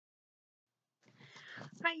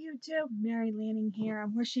Hi YouTube, Mary Lanning here.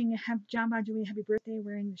 I'm wishing Jon Bon Jovi a happy birthday.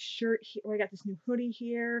 Wearing the shirt here. I got this new hoodie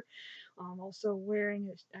here. Also wearing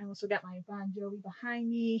it. I also got my Bon Jovi behind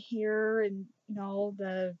me here, and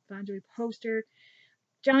the Bon Jovi poster.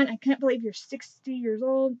 John, I can't believe you're 60 years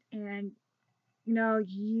old, and you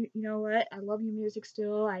know what? I love your music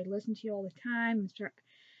still. I listen to you all the time.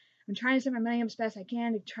 I'm trying to send my money up as best I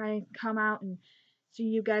can to try and come out and see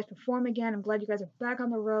you guys perform again. I'm glad you guys are back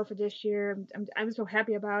on the road for this year. I was so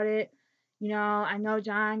happy about it. I know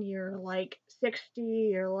John, you're like 60.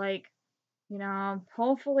 You're like,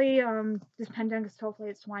 hopefully, this pandemic, hopefully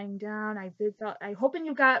it's winding down. I hoping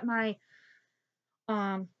you got my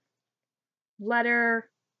um letter.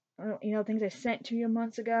 Things I sent to you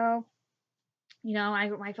months ago.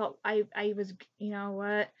 I felt I was,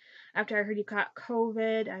 what? After I heard you caught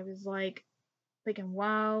COVID, I was like thinking,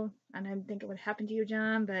 wow, and I didn't think it would happen to you,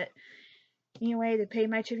 John. But anyway, to pay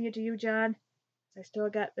my tribute to you, John, I still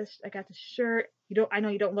got this. I got this shirt. I know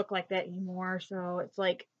you don't look like that anymore, so it's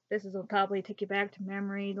like this will probably take you back to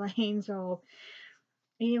memory lane. So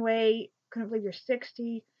anyway, couldn't believe you're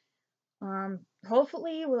 60.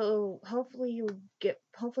 Hopefully hopefully you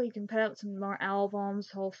can put out some more albums.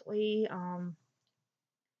 Hopefully, I'm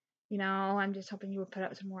just hoping you would put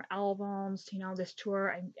out some more albums. This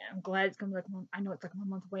tour, I'm glad it's gonna be like, I know it's like 1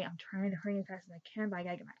 month away. I'm trying to hurry as fast as I can, but I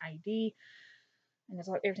gotta get my ID, and it's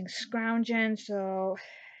all everything's scrounging. So,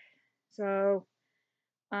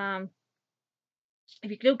 um, if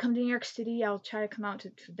you do come to New York City, I'll try to come out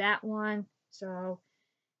to that one. So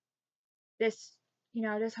this,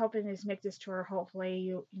 just hoping to make this tour.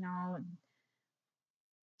 Hopefully,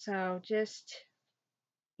 so just,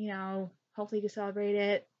 hopefully you can celebrate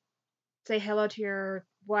it. Say hello to your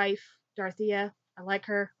wife, Dorothea. I like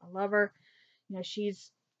her. I love her.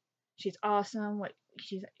 She's awesome.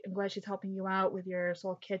 I'm glad she's helping you out with your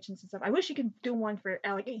soul kitchens and stuff. I wish you could do one for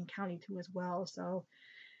Allegheny County too as well. So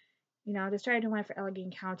just try to do one for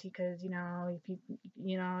Allegheny County because if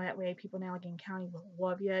that way people in Allegheny County will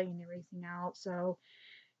love you and everything else. So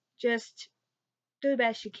just do the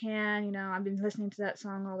best you can. I've been listening to that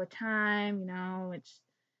song all the time.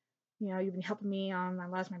 You've been helping me. I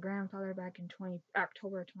lost my grandfather back in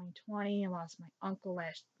October 2020. I lost my uncle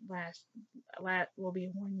last will be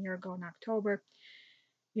 1 year ago in October.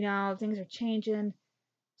 Things are changing.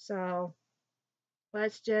 So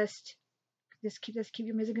let's just keep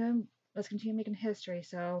your music going. Let's continue making history.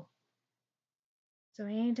 So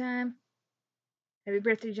anytime. Happy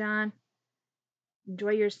birthday, John.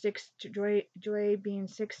 Enjoy being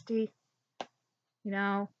 60.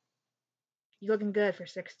 You're looking good for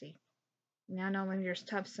 60. Now know one of your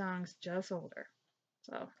tough songs, just older.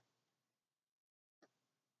 So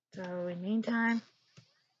in the meantime,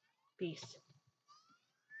 peace.